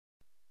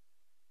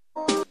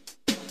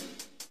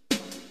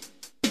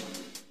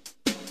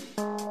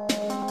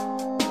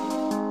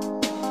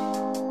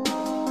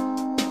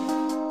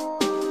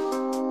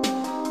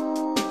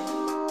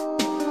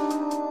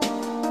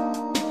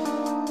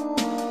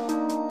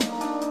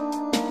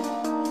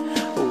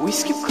We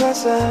skip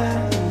class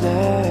that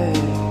day.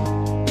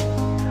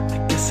 I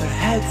guess our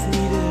heads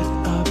needed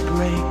a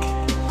break,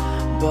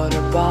 but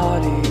our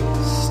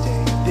bodies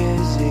stay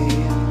busy.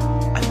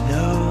 I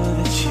know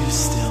that you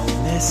still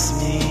miss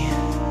me.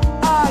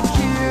 I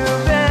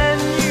give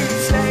and you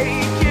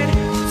take it.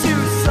 2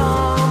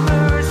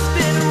 summers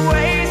been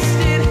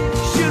wasted.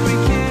 Should we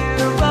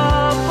give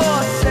up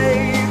or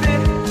save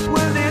it?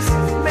 Will this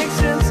make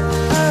sense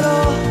at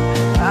all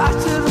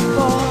after the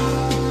fall?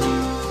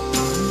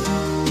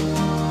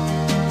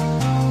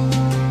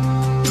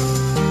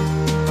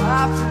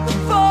 After the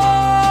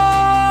fall,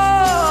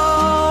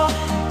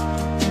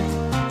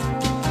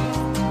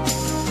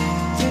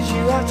 did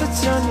you have to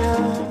turn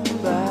your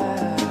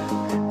back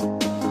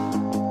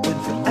when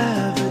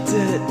forever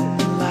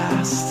didn't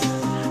last?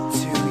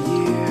 2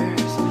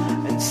 years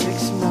and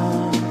 6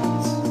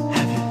 months.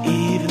 Have you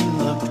even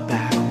looked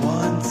back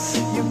once?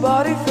 Your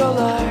body felt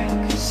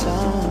like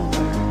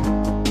summer,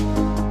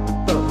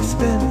 but we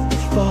spent the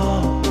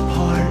fall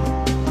apart,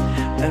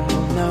 and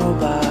we'll know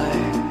by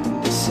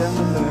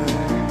December.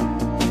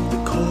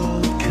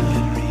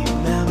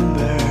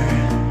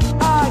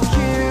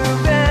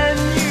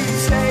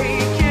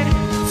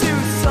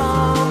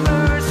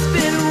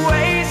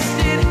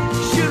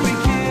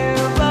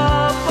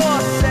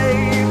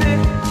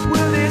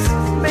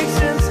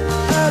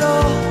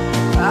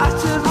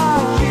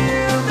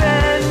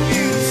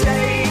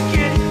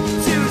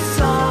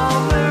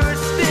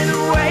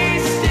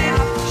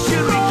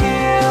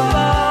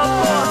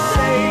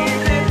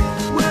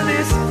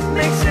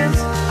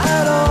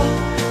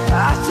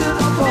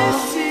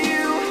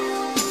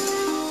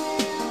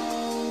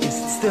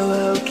 Still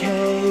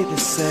okay to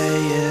say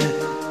it.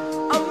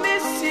 I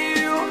miss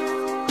you.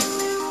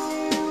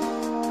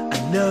 I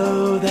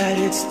know that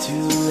it's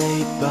too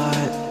late,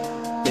 but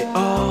they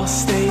all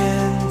stay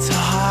in to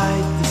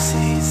hide the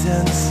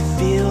seasons.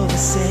 Feel the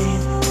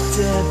same,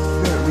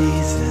 different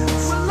reasons.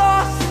 We're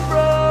lost and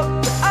broke,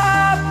 but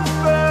I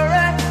prefer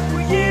it.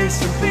 We're years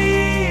from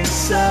being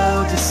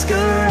so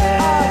discouraged.